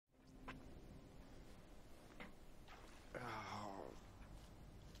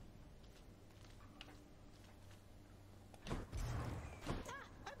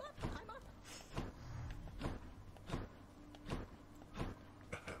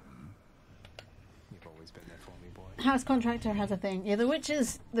always been there for me, boy. House contractor has a thing. Yeah, the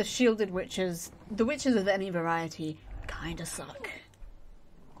witches, the shielded witches, the witches of any variety, kinda suck.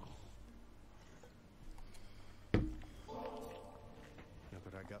 Look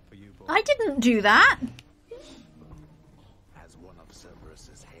what I got for you, boy. I didn't do that! As one of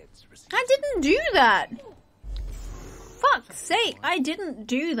Cerberus's heads received. I didn't do that! Fuck's sake, I didn't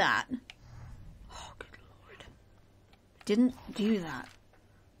do that. Oh, good lord. Didn't do that.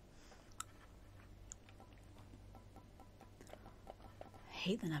 I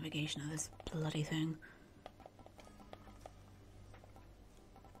hate the navigation of this bloody thing.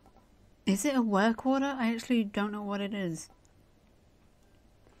 Is it a work order? I actually don't know what it is.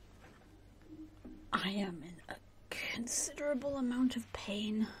 I am in a considerable amount of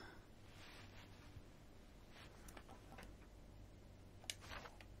pain.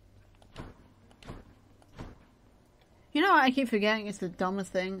 You know what I keep forgetting? It's the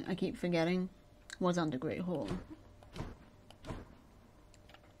dumbest thing I keep forgetting. Was under Great Hall.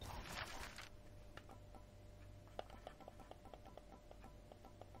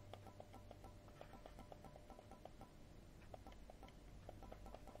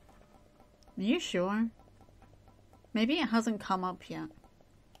 Are you sure? Maybe it hasn't come up yet.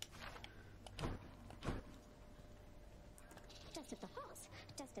 Dust at the halls,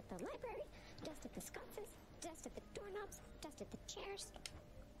 dust at the library, dust at the sconces, dust at the doorknobs, dust at the chairs.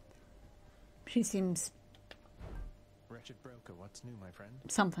 She seems Wretched broker, what's new, my friend?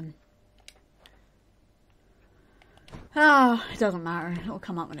 something. Ah, it doesn't matter. It'll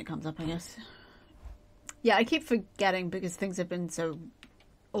come up when it comes up, I guess. Yeah, I keep forgetting because things have been so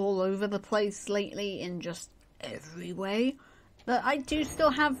all over the place lately in just every way that I do still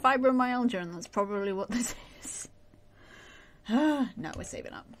have fibromyalgia, and that's probably what this is. No, we're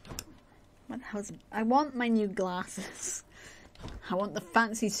saving up. What the hell's... I want my new glasses. I want the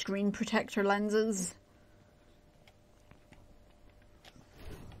fancy screen protector lenses.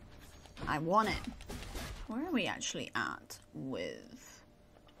 I want it. Where are we actually at with...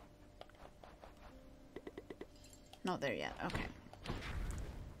 Not there yet, okay.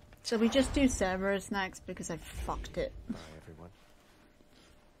 Shall we just do Cerberus next because I fucked it? Bye, everyone.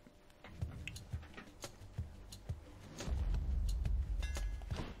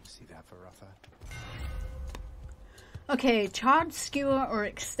 See that for Rafa? Okay, charge skewer or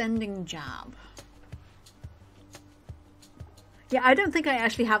extending jab. Yeah, I don't think I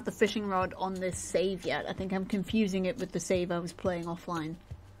actually have the fishing rod on this save yet. I think I'm confusing it with the save I was playing offline.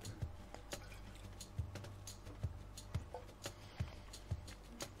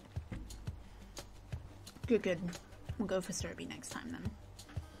 Good, good. We'll go for Serby next time then.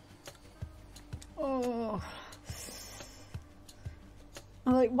 Oh.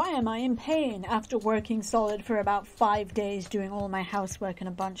 I'm like, why am I in pain after working solid for about 5 days doing all my housework and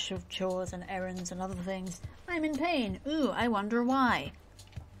a bunch of chores and errands and other things? I'm in pain. Ooh, I wonder why.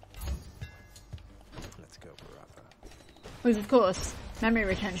 Let's go for Rafa. Because of course, memory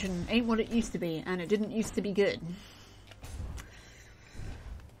retention ain't what it used to be, and it didn't used to be good.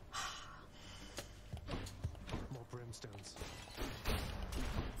 More brimstones.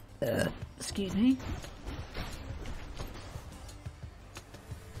 Excuse me.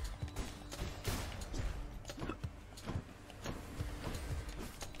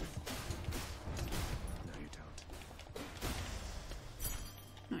 No, you don't.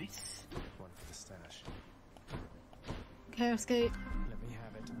 Nice. One for the stash. Chaos Gate. Let me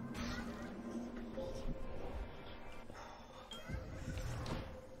have it.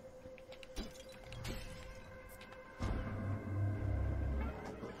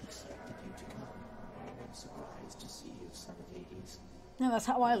 Expected you to come. I'm surprised to see you, son of Hades. No, that's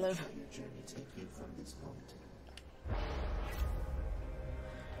how I live. Shall your journey take you from this moment?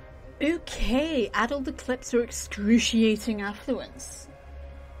 Okay, adult eclipse or excruciating affluence.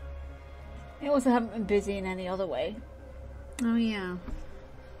 I also haven't been busy in any other way. Oh yeah.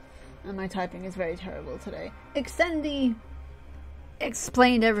 And my typing is very terrible today. Extendi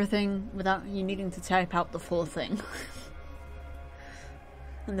explained everything without you needing to type out the full thing.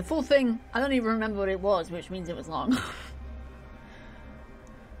 And the full thing, I don't even remember what it was, which means it was long.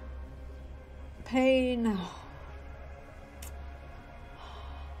 Pain.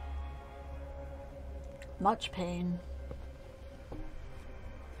 Much pain.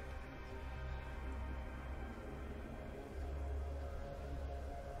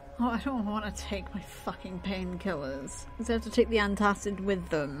 Oh, I don't want to take my fucking painkillers. Because I have to take the antacid with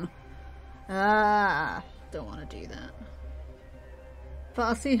them. Ah, don't want to do that. But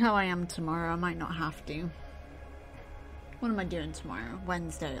I'll see how I am tomorrow. I might not have to. What am I doing tomorrow?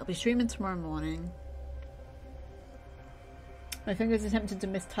 Wednesday. I'll be streaming tomorrow morning. My fingers attempted to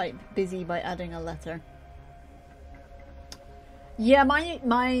mistype busy by adding a letter. Yeah,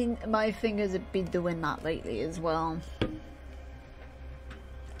 my fingers have been doing that lately as well.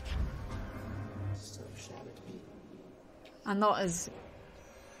 So shall it be. I'm not as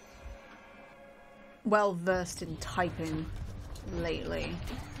well versed in typing lately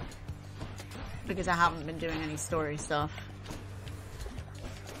because I haven't been doing any story stuff.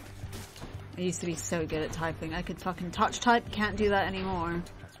 I used to be so good at typing. I could fucking touch type, can't do that anymore.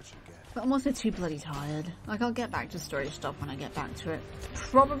 That's what you get. But I'm also too bloody tired. Like, I'll get back to story stuff when I get back to it.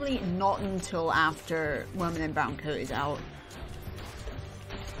 Probably not until after Woman in Brown Coat is out.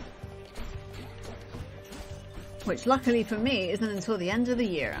 Which, luckily for me, isn't until the end of the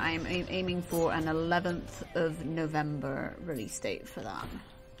year. I am aiming for an 11th of November release date for that.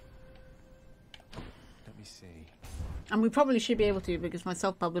 Let me see. And we probably should be able to, because my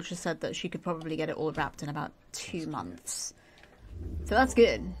self-publisher said that she could probably get it all wrapped in about 2 months. So that's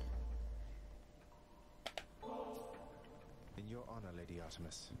good. In your honor, Lady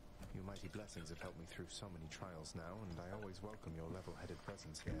Artemis, your mighty blessings have helped me through so many trials now, and I always welcome your level-headed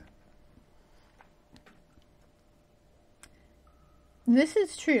presence here. This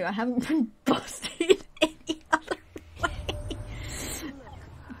is true. I haven't been busted any other way. Look,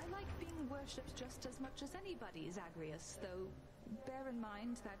 I like being worshipped just as much as anybody, Zagreus, though bear in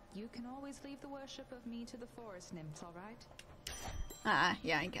mind that you can always leave the worship of me to the forest nymphs, alright? Ah,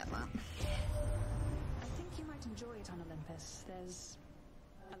 yeah, I get that. I think you might enjoy it on Olympus. There's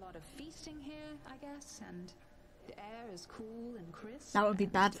a lot of feasting here, I guess, and the air is cool and crisp. That would be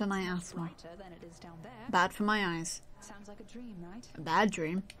bad for my It's asthma. brighter than it is down there. Bad for my eyes. Sounds like a dream, right? A bad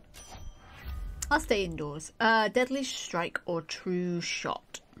dream. I'll stay indoors. Deadly strike or true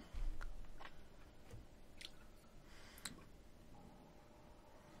shot.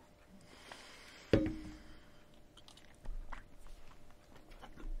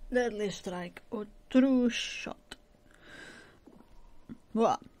 Deadly strike or true shot.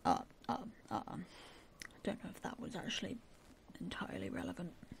 Well, I don't know if that was actually entirely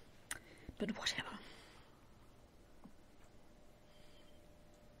relevant, but whatever.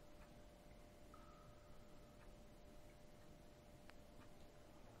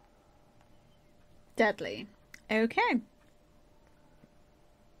 Deadly. Okay.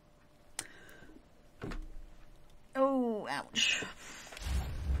 Oh, ouch.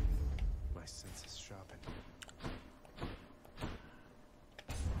 My senses sharpened.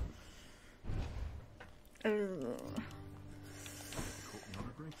 Oh. Caught me on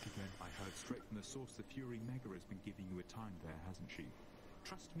a break again. I heard straight from the source the Fury Mega has been giving you a time there, hasn't she?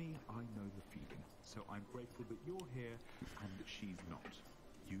 Trust me, I know the feeling. So I'm grateful that you're here and that she's not.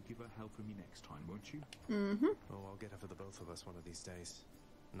 You give her hell for me next time, won't you? Mm-hmm. Oh, I'll get her for the both of us one of these days.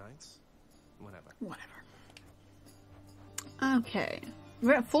 Nights? Whenever. Whatever. Okay.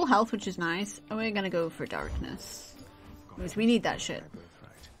 We're at full health, which is nice. And we're gonna go for darkness. Because we need that shit. My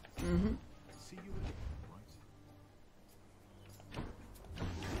birthright. Mm-hmm. See you again, right?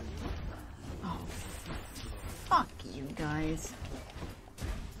 Oh, fuck you guys.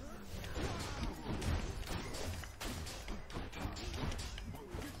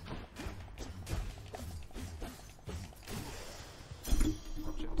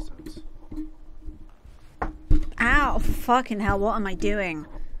 Gemstones. Ow, fucking hell, what am I doing?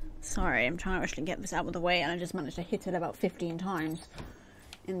 Sorry, I'm trying to actually get this out of the way and I just managed to hit it about 15 times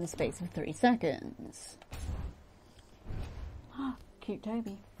in the space of 3 seconds. Ah, cute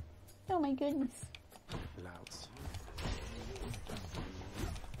Toby. Oh my goodness. Louds.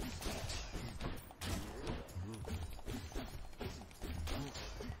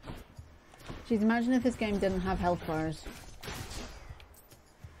 Jeez, imagine if this game didn't have health bars.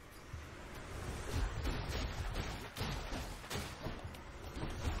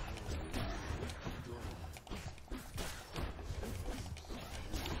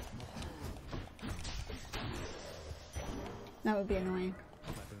 That would be annoying.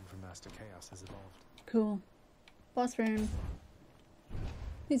 My boon from Master Chaos has evolved. Cool. Boss room.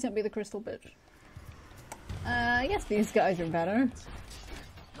 Please don't be the crystal bitch. I guess these guys are better.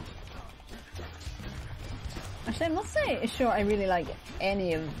 Actually, I must say, sure, I really like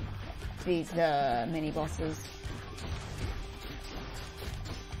any of these mini bosses.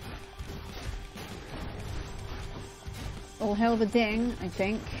 All hell of a ding, I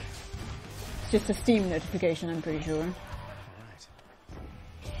think. It's just a Steam notification, I'm pretty sure. Alright.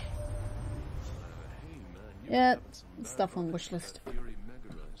 Yeah, stuff on wishlist. Fury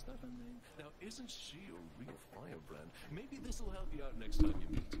Mega, is that her name? Now, isn't she a real firebrand? Maybe this will help you out next time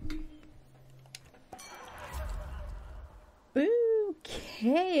you meet.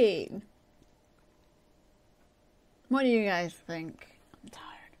 Okay. What do you guys think? I'm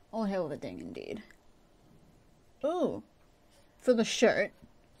tired. All hail the ding indeed. Ooh. For the shirt,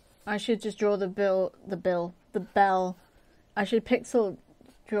 I should just draw the bell. I should pixel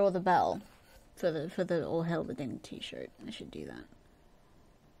draw the bell for the all hail the ding t-shirt. I should do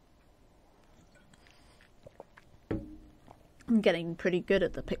that. I'm getting pretty good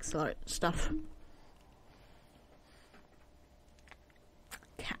at the pixel art stuff.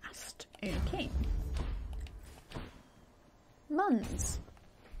 Cast. Okay. Muns.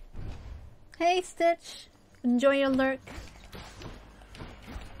 Hey Stitch. Enjoy your lurk.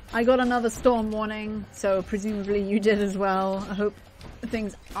 I got another storm warning, so presumably you did as well. I hope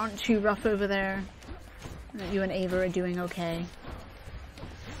things aren't too rough over there. That you and Ava are doing okay.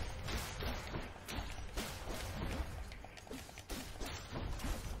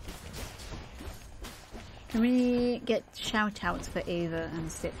 Can we get shout-outs for Ava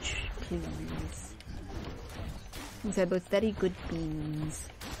and Stitch, please? These are both very good beans.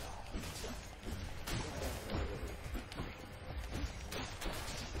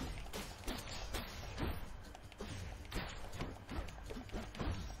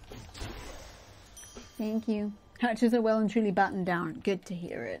 Thank you. Hatches are well and truly battened down. Good to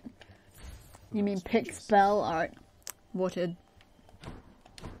hear it. You mean pick spell art? Watered.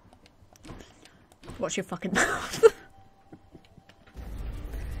 Watch your fucking mouth.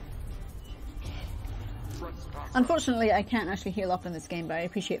 Unfortunately, I can't actually heal up in this game, but I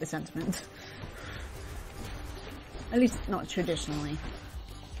appreciate the sentiment. At least not traditionally.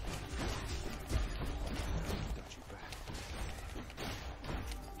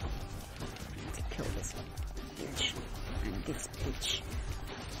 Let's kill this bitch. And this bitch.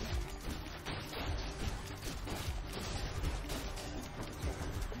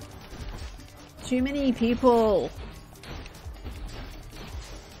 Too many people.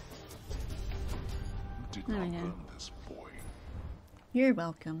 There we go. You're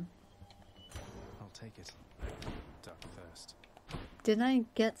welcome. I'll take it. Duck first. Did I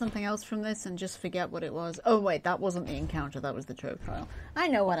get something else from this and just forget what it was? Oh wait, that wasn't the encounter, that was the trope trial. I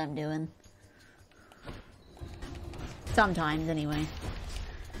know what I'm doing. Sometimes, anyway.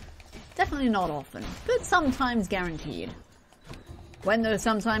 Definitely not often, but sometimes guaranteed. When those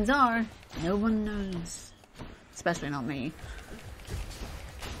sometimes are, no one knows. Especially not me.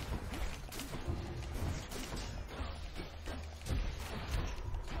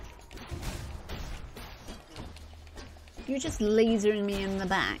 You're just lasering me in the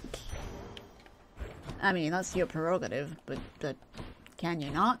back. I mean, that's your prerogative, but can you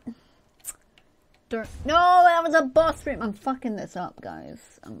not? No, that was a boss room. I'm fucking this up, guys.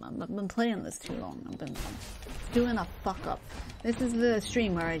 I've been playing this too long. I've been doing a fuck up. This is the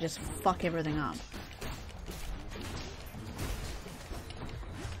stream where I just fuck everything up.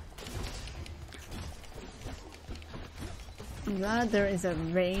 I'm glad there is a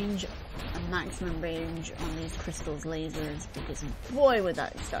range, a maximum range on these crystals lasers, because boy would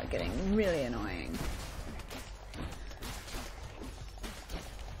that start getting really annoying.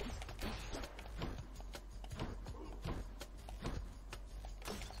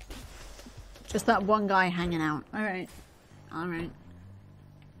 Just that one guy hanging out. Alright. Alright.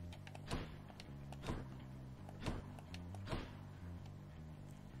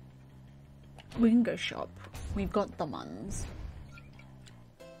 We can go shop. We've got the muns.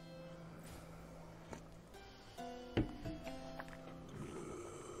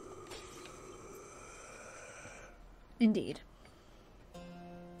 Indeed.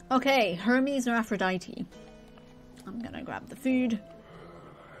 Okay, Hermes or Aphrodite? I'm gonna grab the food.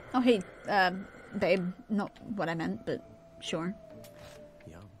 Oh hey, babe, not what I meant, but sure.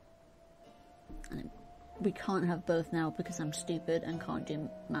 Yum. And we can't have both now because I'm stupid and can't do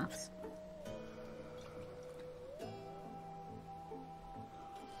maths.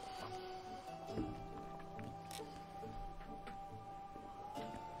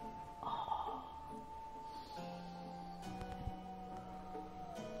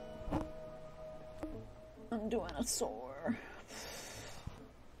 I'm doing a sore.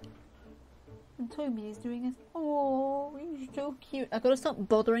 And Toby is doing this. Oh, he's so cute. I've got to stop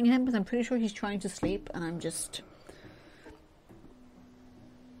bothering him because I'm pretty sure he's trying to sleep and I'm just...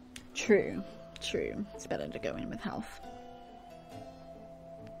 True. It's better to go in with health.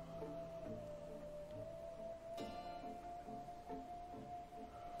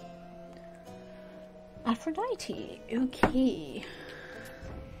 Aphrodite. Okay.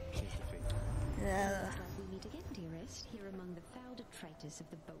 We meet again, dearest, here among the foul detritus of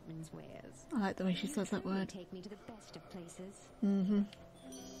the boatman's wares. I like the way she says that word. Take me to the best of places. Mm-hmm.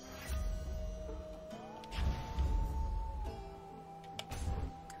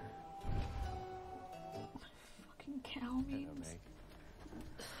 Fucking all Hello, means. Meg.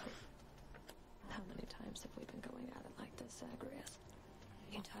 How many times have we been going at it like this, Zagreus?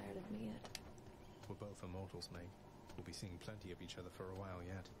 You tired of me yet? We're both immortals, Meg. We'll be seeing plenty of each other for a while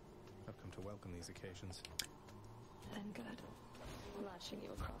yet. I've come to welcome these occasions. Then good. Latching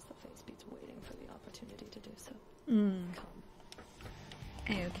you across the face beats waiting for the opportunity to do so. Come.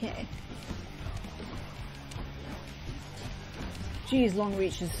 Okay. Geez, long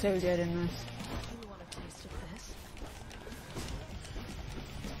reach is so good in this. You want a taste of this?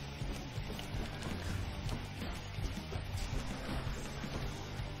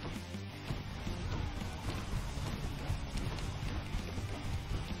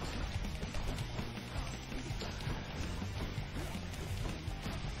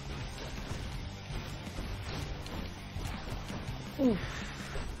 Oof.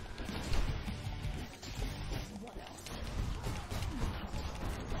 What else?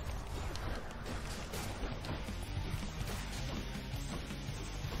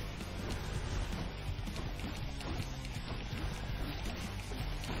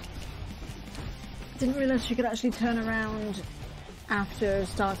 Didn't realize she could actually turn around after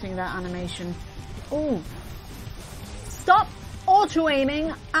starting that animation. Oh. Stop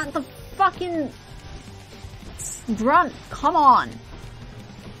auto-aiming at the fucking grunt. Come on.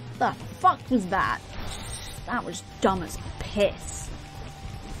 The fuck was that? That was dumb as piss.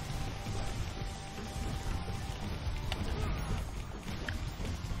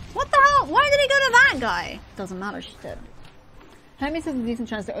 What the hell? Why did he go to that guy? Doesn't matter, she did. Hermes has a decent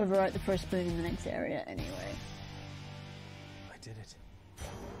chance to overwrite the first building in the next area anyway. I did it.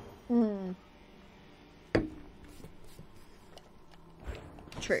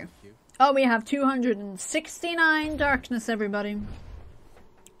 True. Oh, we have 269 darkness, everybody.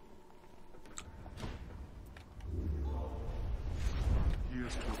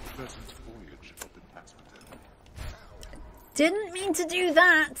 Here's to a pleasant voyage up in Asmodee. Didn't mean to do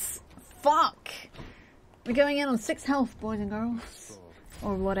that. Fuck. We're going in on 6 health, boys and girls.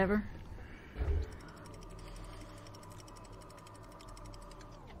 Or whatever.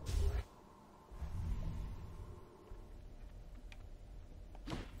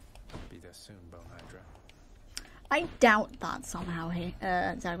 Be there soon, Bone Hydra. I doubt that somehow, hey,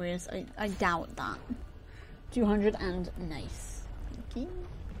 Zagreus. I doubt that. 200 and nice. Thank you.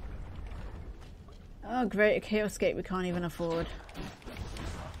 Oh, great. A Chaos Gate we can't even afford.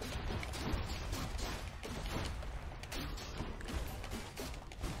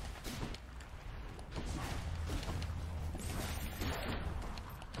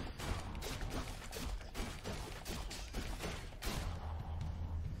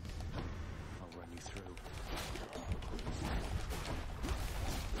 I'll run you through.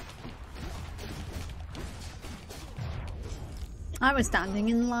 I was standing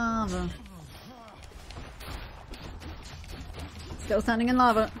in lava. Still standing in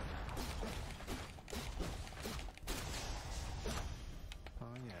lava. Oh,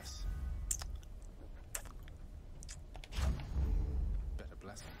 yes. Better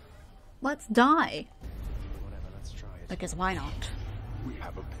blessing. Let's die. Whatever, let's try it. Because why not? We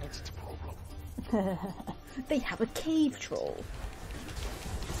have a pest problem. They have a cave troll.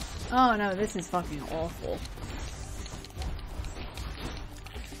 Oh no, this is fucking awful.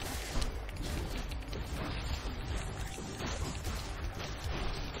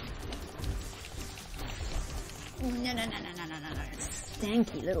 No.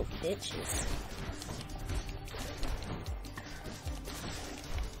 Stanky little bitches.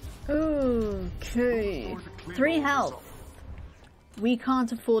 Okay. 3 health. We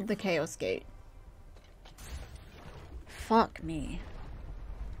can't afford the Chaos Gate. Fuck me.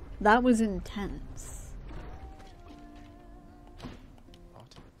 That was intense.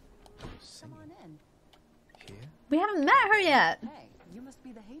 What? Come on in. Here? We haven't met her yet. Hey, you must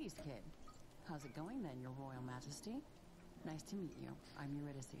be the Hades kid. How's it going then, your royal majesty? Nice to meet you. I'm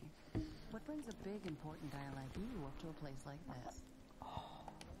Eurydice. What brings a big, important guy like you up to a place like this?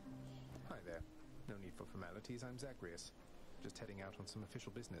 Hi there. No need for formalities, I'm Zagreus. Just heading out on some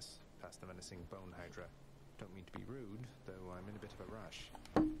official business, past the menacing Bone Hydra. Don't mean to be rude, though I'm in a bit of a rush.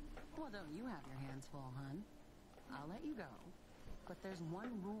 Well, don't you have your hands full, hun? I'll let you go. But there's one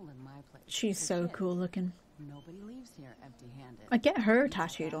rule in my place. She's so cool looking. Nobody leaves here empty-handed. I get her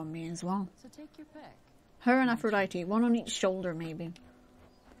tattooed on me as well. So take your pick. Her and Aphrodite, one on each shoulder maybe.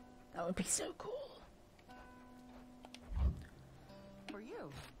 That would be so cool. For you.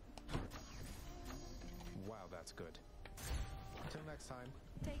 Wow, that's good. Till next time.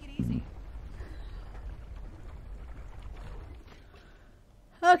 Take it easy.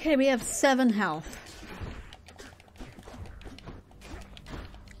 Okay, we have 7 health.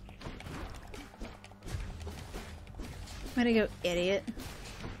 Way to go, idiot.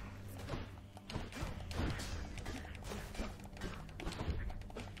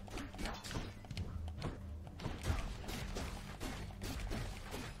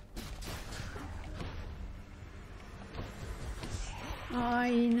 Oh,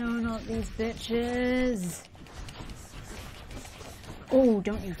 you know, not these bitches. Oh,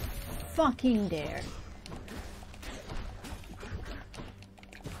 don't you fucking dare.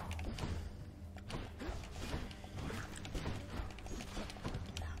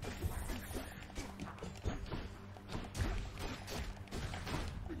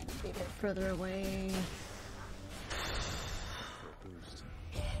 Be a bit further away.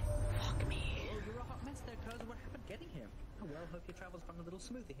 Fuck me. You're a hot mess there, cuz. What happened getting here? Oh well, hope your travels run a little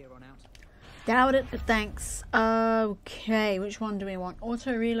smoother here on out. Doubt it, but thanks. Okay, which one do we want?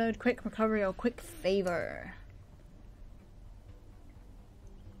 Auto reload, quick recovery, or quick favor?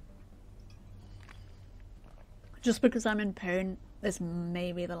 Just because I'm in pain, this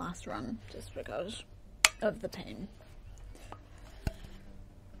may be the last run, just because of the pain.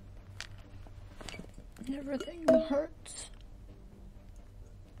 Everything hurts.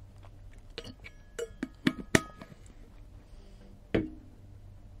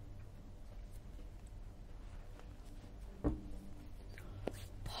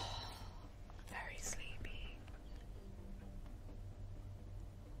 Very sleepy.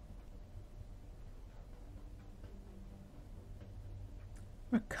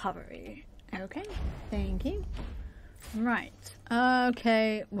 Recovery. Okay, thank you. Right.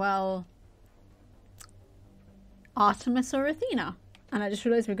 Okay, well, Artemis or Athena? And I just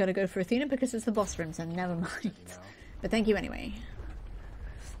realized we've got to go for Athena because it's the boss room, so never mind. But thank you anyway.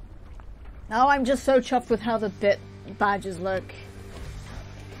 Oh, I'm just so chuffed with how the bit badges look.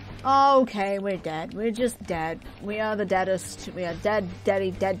 Okay, we're dead. We're just dead. We are the deadest. We are dead,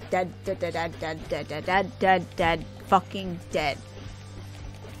 dead, dead, dead, dead, dead, dead, dead, dead, dead, dead, dead, dead, fucking dead.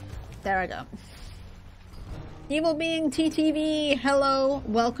 There I go. Evil Being TTV, hello,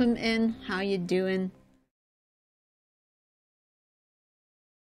 welcome in. How you doing?